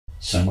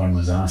Someone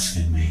was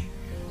asking me,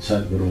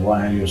 Sadhguru,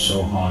 why are you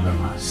so hard on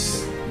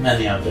us?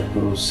 Many other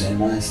gurus say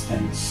nice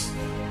things.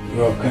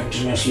 You are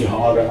continuously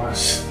hard on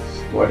us.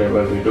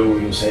 Whatever we do,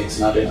 you say it's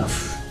not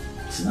enough.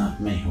 It's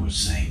not me who's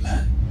saying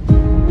that.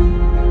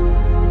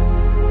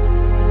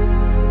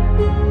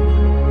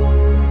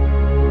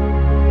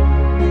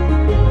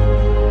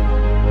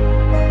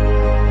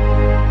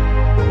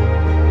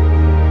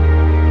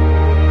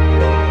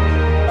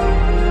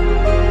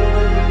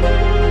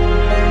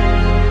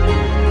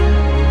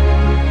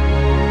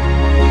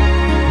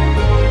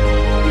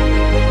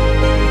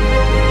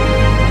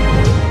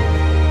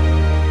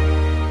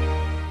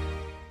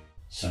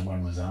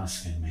 Someone was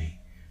asking me,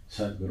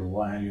 Sadhguru,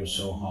 why are you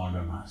so hard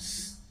on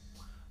us?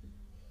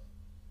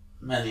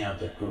 Many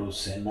other gurus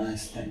say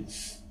nice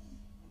things.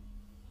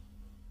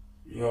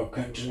 You are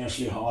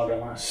continuously hard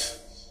on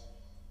us.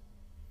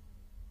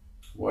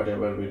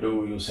 Whatever we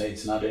do, you say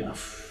it's not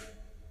enough.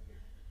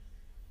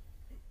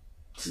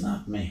 It's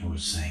not me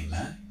who's saying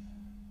that.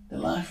 The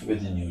life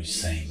within you is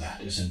saying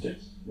that, isn't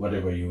it?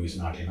 Whatever you is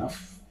not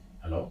enough.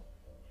 Hello?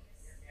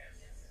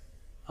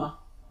 Huh?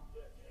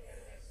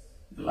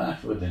 The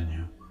life within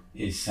you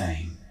is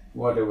saying,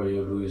 whatever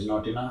you do is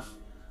not enough.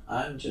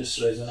 I'm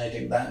just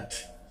resonating that.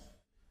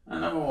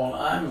 And above all,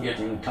 I'm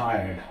getting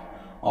tired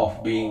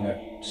of being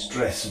a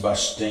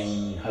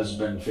stress-busting,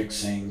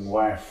 husband-fixing,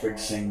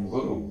 wife-fixing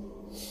guru.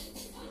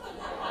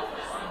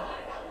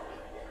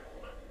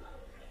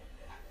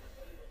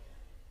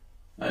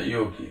 A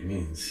yogi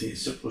means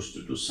he's supposed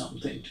to do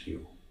something to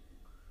you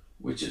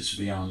which is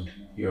beyond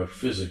your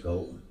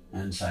physical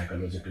and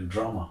psychological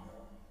drama.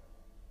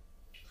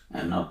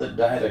 I'm not the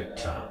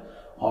director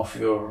of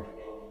your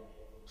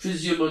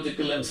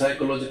physiological and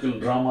psychological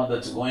drama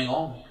that's going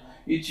on.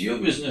 It's your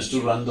business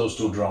to run those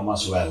two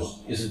dramas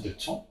well, isn't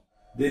it so?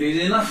 There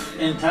is enough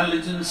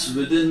intelligence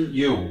within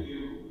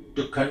you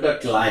to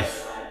conduct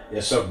life,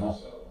 yes or no?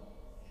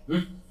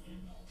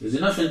 There's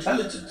enough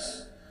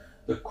intelligence.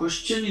 The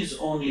question is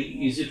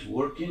only, is it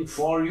working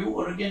for you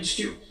or against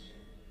you?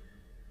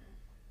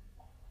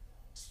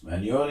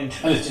 When your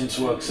intelligence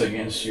works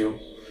against you,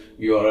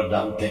 you are a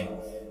dumb thing.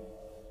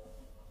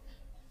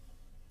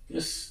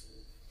 Yes,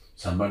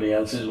 somebody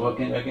else is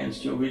working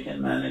against you, we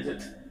can manage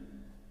it.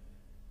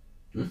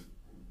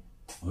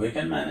 We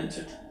can manage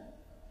it.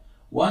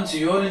 Once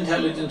your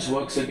intelligence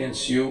works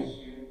against you,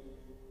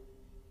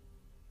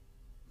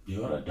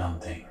 you are a dumb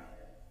thing.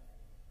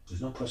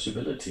 There's no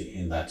possibility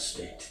in that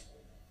state.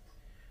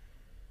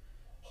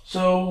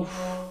 So,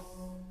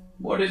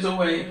 what is the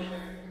way?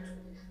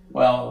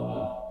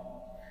 Well,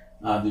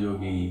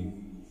 Adiyogi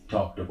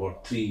talked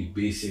about three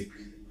basic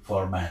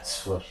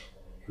formats for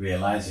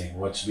realizing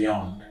what's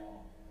beyond.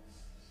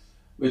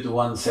 With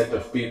one set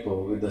of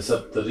people, with the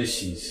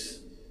Saptarishis,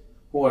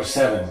 who are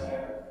seven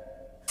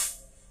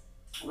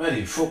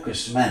very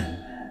focused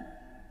men,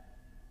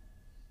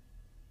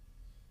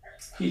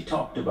 he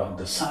talked about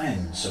the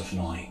science of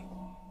knowing.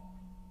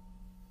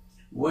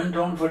 Went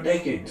on for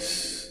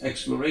decades,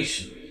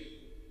 exploration.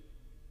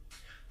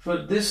 For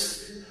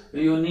this,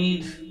 you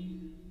need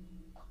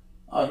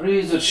a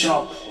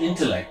razor-sharp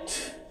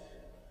intellect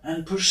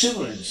and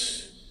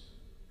perseverance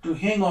to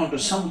hang on to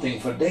something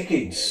for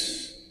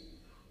decades,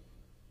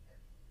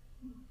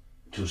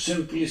 to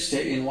simply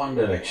stay in one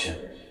direction.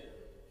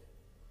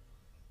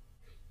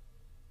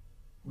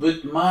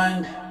 With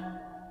mind,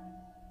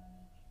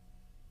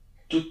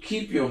 to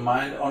keep your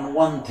mind on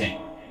one thing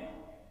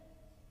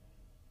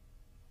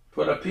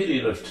for a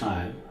period of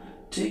time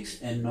takes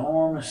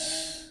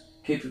enormous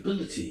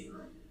capability,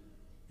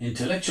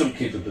 intellectual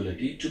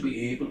capability to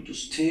be able to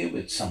stay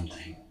with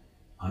something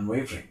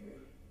unwavering.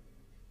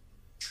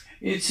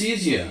 It's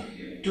easier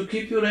to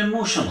keep your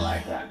emotion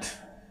like that.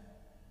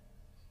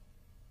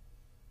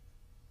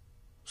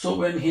 So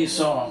when he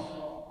saw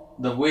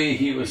the way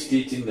he was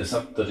teaching the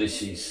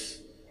Saptarishis,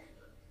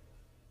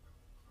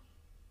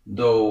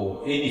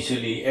 though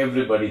initially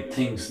everybody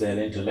thinks they're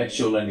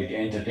intellectual and it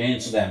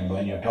entertains them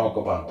when you talk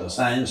about the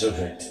science of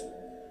it,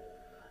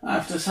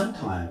 after some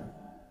time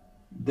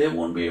they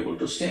won't be able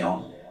to stay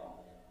on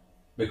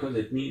because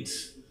it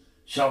needs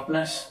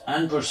sharpness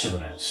and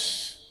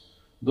perseverance.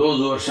 Those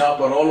who are sharp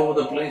are all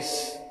over the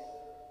place.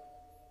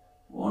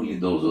 Only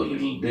those who are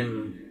little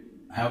dim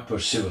have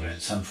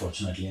perseverance,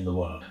 unfortunately, in the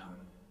world.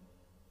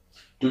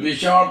 To be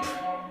sharp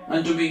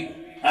and to be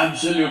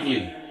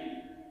absolutely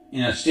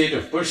in a state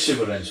of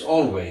perseverance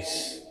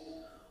always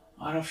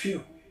are a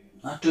few,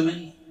 not too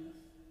many.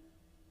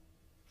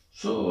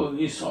 So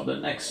he saw the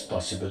next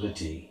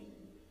possibility.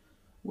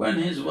 When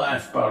his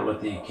wife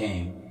Parvati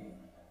came,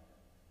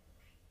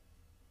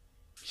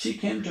 she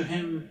came to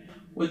him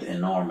with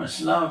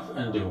enormous love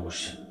and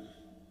devotion.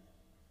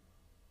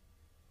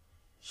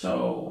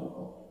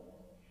 So,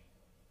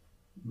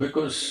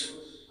 because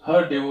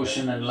her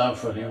devotion and love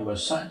for him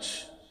was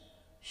such,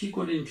 he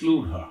could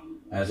include her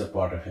as a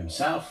part of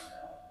himself.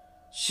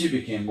 She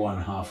became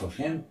one half of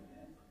him,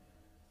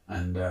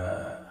 and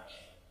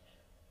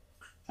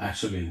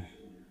actually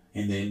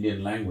in the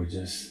Indian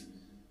languages,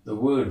 the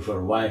word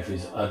for wife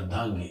is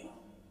ardhangi.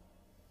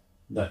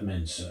 That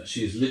means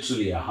she is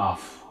literally a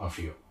half of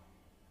you.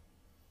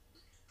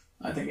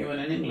 I think even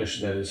in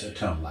English there is a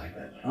term like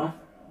that, huh?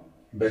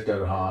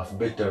 Better half,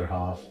 bitter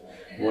half,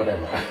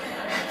 whatever.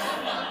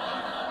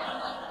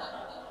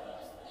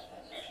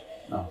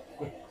 No,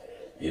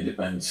 it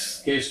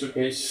depends, case to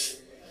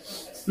case.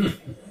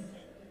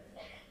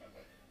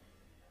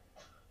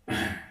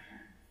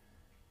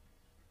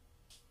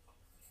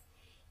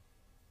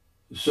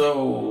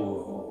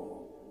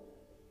 So,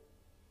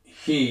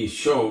 he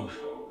showed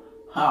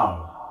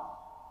how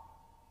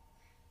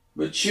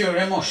with sheer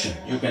emotion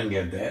you can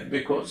get there,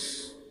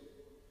 because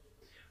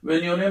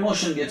when your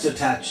emotion gets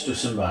attached to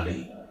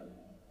somebody,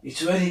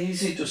 it's very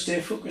easy to stay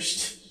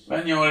focused.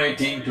 When you were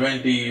 18,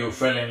 20, you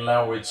fell in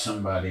love with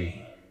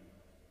somebody,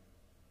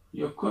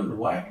 you couldn't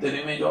wipe their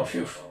image off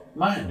your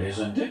mind,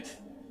 isn't it?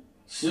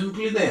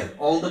 Simply there,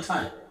 all the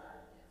time.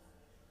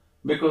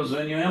 Because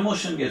when your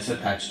emotion gets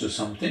attached to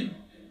something,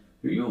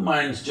 your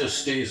mind just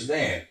stays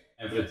there.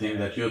 Everything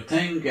that you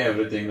think,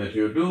 everything that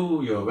you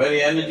do, your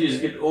very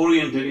energies get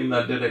oriented in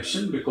that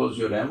direction because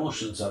your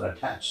emotions are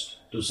attached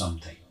to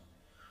something.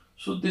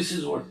 So this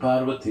is what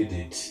Parvati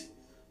did,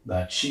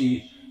 that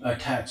she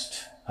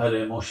attached her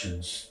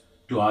emotions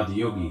to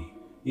Adiyogi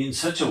in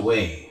such a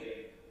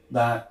way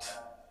that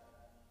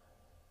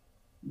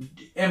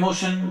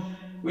emotion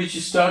which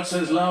starts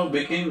as love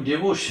became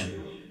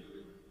devotion.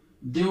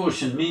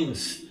 Devotion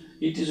means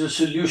it is a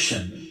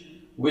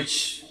solution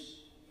which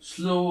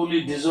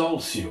slowly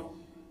dissolves you,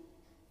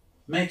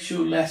 makes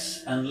you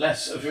less and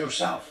less of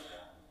yourself.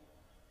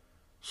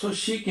 So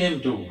she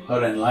came to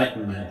her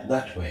enlightenment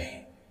that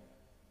way.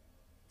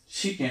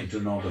 She came to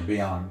know the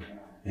beyond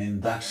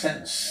in that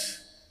sense.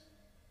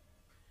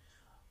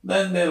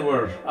 Then there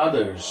were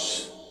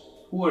others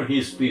who were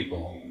his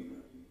people.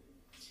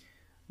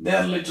 They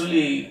are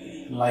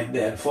literally like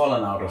they had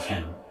fallen out of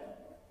him.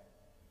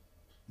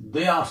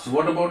 They asked,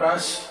 what about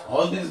us?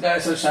 All these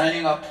guys are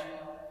shining up.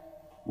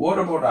 What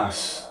about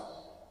us?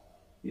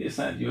 He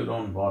said, you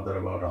don't bother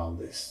about all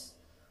this.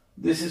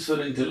 This is for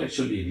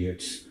intellectual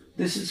idiots.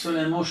 This is for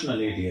emotional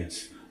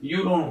idiots.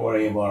 You don't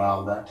worry about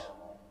all that.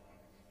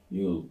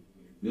 You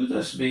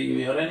just be,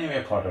 you're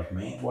anyway part of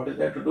me. What is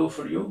there to do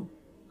for you?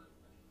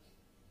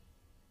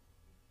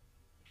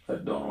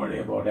 But don't worry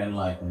about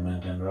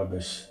enlightenment and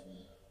rubbish.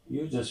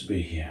 You just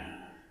be here,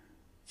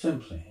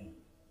 simply.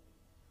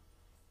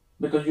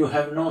 Because you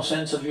have no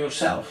sense of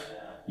yourself,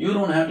 you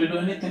don't have to do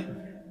anything.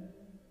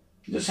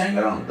 Just hang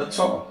around, that's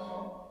all.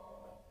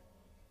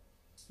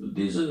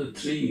 These are the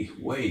three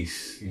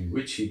ways in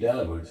which he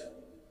delivered.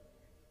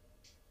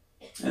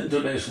 In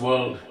today's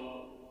world,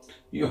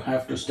 you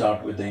have to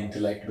start with the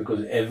intellect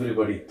because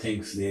everybody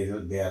thinks they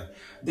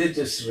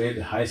just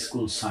read high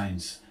school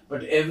science,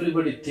 but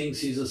everybody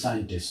thinks he's a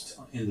scientist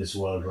in this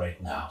world right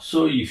now.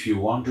 So if you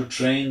want to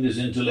train this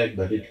intellect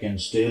that it can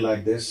stay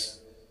like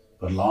this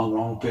for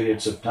long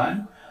periods of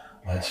time,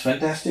 that's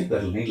fantastic,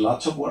 that'll need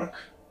lots of work.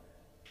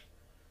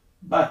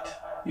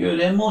 But your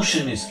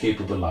emotion is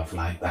capable of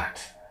like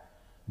that.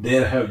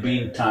 There have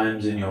been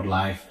times in your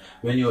life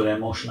when you're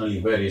emotionally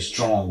very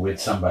strong with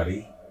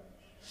somebody,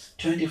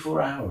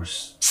 24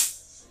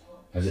 hours.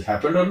 Has it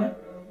happened or not?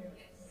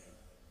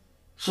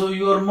 So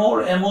you are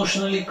more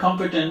emotionally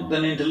competent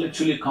than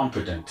intellectually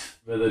competent.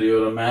 Whether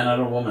you're a man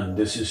or a woman,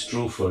 this is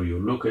true for you,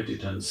 look at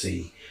it and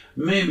see.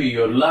 Maybe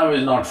your love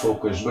is not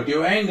focused, but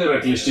your anger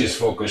at least is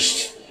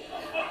focused.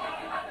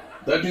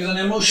 That is an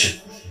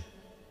emotion.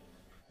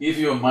 If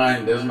your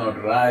mind does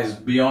not rise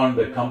beyond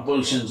the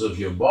compulsions of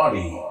your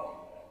body,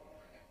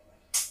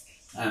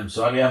 I'm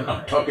sorry, I'm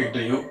not talking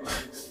to you.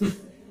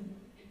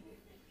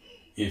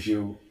 If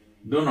you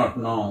do not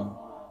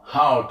know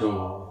how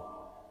to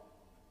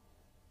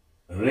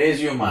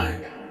raise your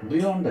mind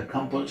beyond the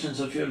compulsions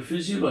of your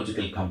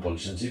physiological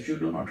compulsions, if you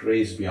do not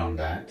raise beyond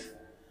that,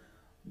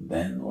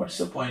 then what's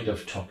the point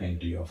of talking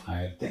to you of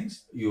higher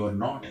things? You are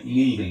not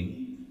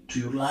yielding to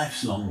your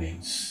life's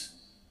longings.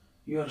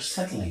 You are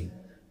settling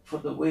for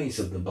the ways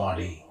of the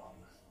body,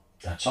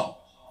 that's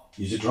all.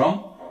 Is it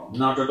wrong?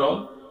 Not at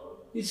all.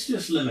 It's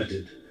just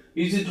limited.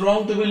 Is it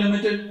wrong to be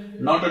limited?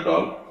 Not at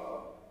all.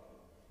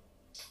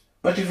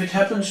 But if it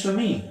happens to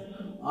me,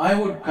 I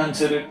would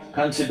consider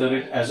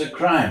it as a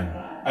crime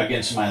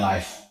against my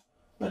life.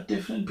 But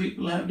different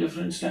people have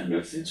different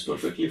standards, it's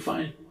perfectly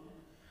fine.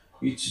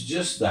 It's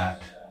just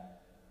that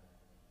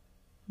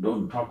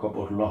don't talk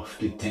about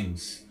lofty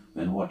things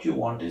when what you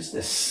want is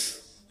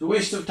this. It's a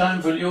waste of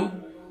time for you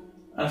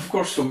and of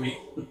course for me.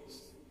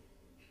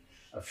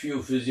 A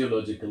few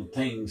physiological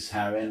things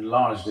have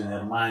enlarged in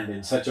their mind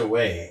in such a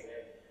way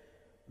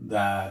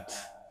that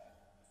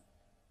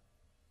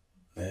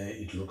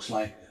it looks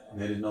like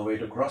there is no way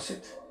to cross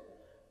it.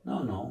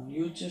 No,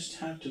 you just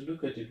have to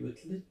look at it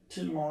with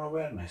little more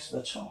awareness,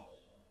 that's all.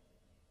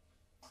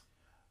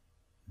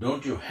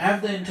 Don't you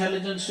have the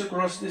intelligence to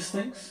cross these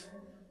things?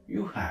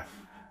 You have,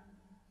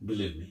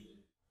 believe me.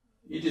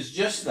 It is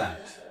just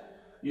that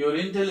your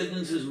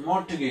intelligence is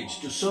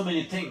mortgaged to so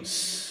many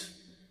things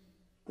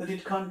that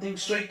it can't think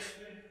straight.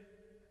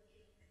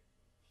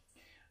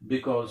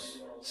 Because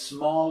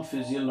small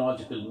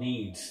physiological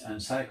needs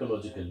and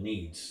psychological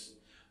needs,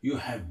 you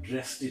have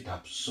dressed it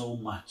up so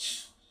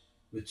much,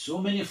 with so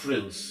many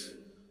frills,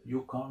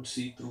 you can't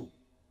see through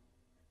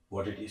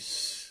what it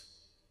is.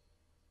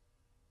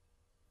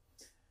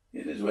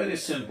 It is very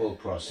simple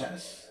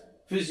process.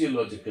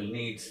 Physiological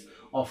needs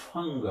of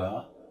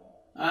hunger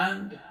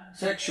and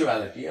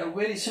sexuality are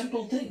very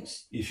simple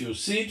things. If you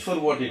see it for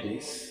what it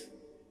is,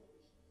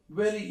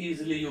 very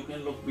easily you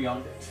can look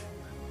beyond it.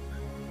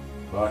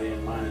 Body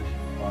and mind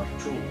are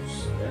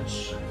tools and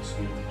instruments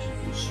given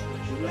to you so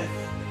that you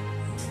live.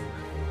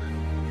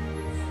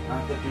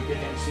 Not that you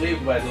get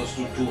enslaved by those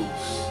two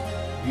tools.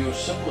 You're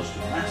supposed to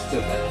master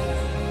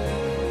that.